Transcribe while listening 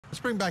Let's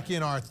bring back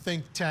in our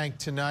think tank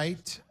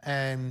tonight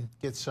and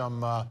get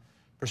some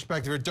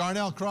perspective.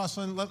 Darnell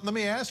Crossland, let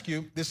me ask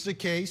you, this is a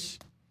case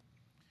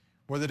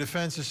where the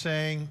defense is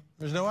saying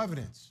there's no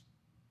evidence.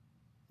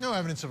 No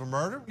evidence of a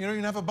murder. You don't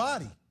even have a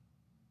body.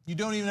 You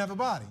don't even have a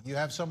body. You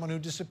have someone who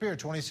disappeared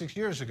 26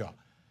 years ago.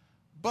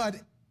 But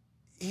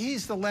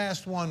he's the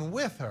last one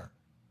with her.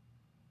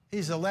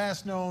 He's the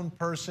last known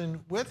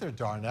person with her,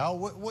 Darnell.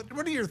 What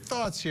are your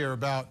thoughts here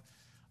about,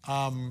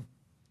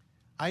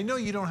 I know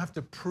you don't have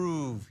to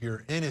prove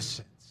your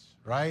innocence,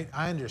 right?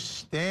 I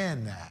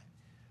understand that.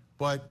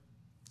 But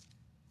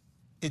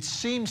it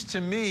seems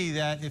to me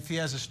that if he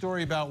has a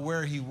story about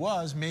where he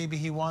was, maybe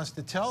he wants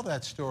to tell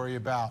that story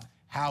about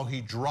how he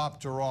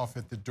dropped her off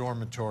at the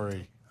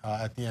dormitory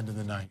at the end of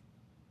the night.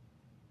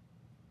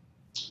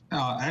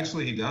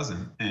 Actually, he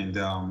doesn't,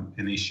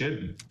 and he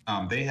shouldn't.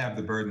 They have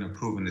the burden of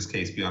proving this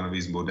case beyond a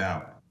reasonable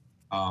doubt.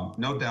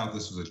 No doubt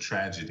this was a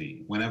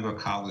tragedy. Whenever a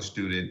college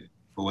student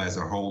who has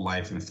her whole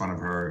life in front of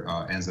her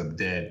ends up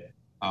dead,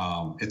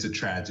 it's a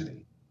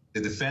tragedy. The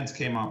defense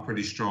came out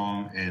pretty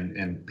strong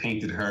and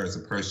painted her as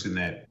a person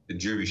that the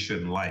jury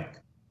shouldn't like.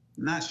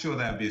 Not sure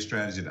that would be a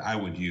strategy that I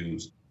would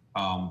use,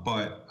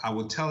 but I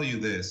will tell you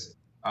this.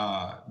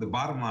 The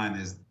bottom line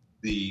is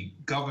the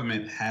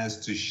government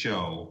has to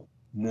show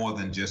more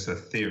than just a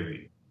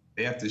theory.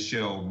 They have to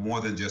show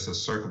more than just a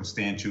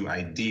circumstantial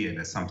idea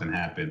that something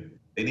happened.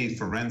 They need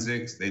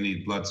forensics, they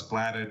need blood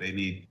splatter, they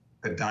need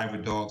cadaver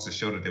dogs to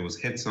show that there was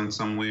hits on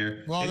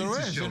somewhere. Well, there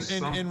is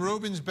in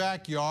Ruben's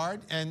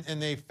backyard, and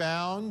they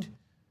found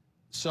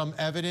some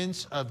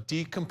evidence of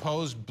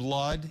decomposed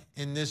blood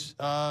in this,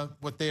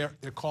 what they're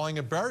calling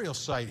a burial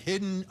site,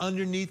 hidden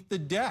underneath the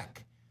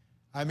deck.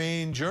 I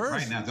mean,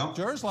 jurors,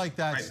 jurors like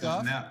that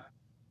stuff.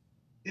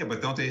 Yeah,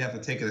 but don't they have to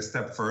take it a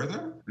step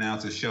further now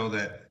to show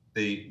that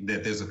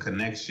there's a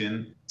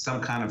connection, some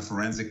kind of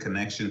forensic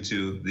connection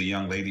to the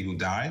young lady who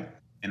died,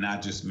 and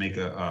not just make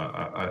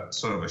a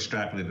sort of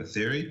extrapolate a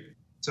theory?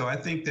 So I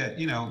think that,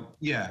 you know,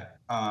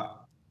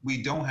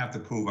 we don't have to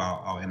prove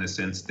our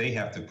innocence. They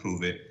have to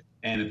prove it.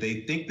 And if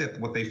they think that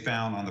what they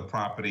found on the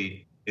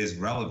property is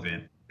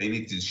relevant, they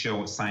need to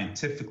show it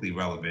scientifically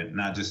relevant,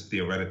 not just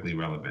theoretically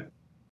relevant.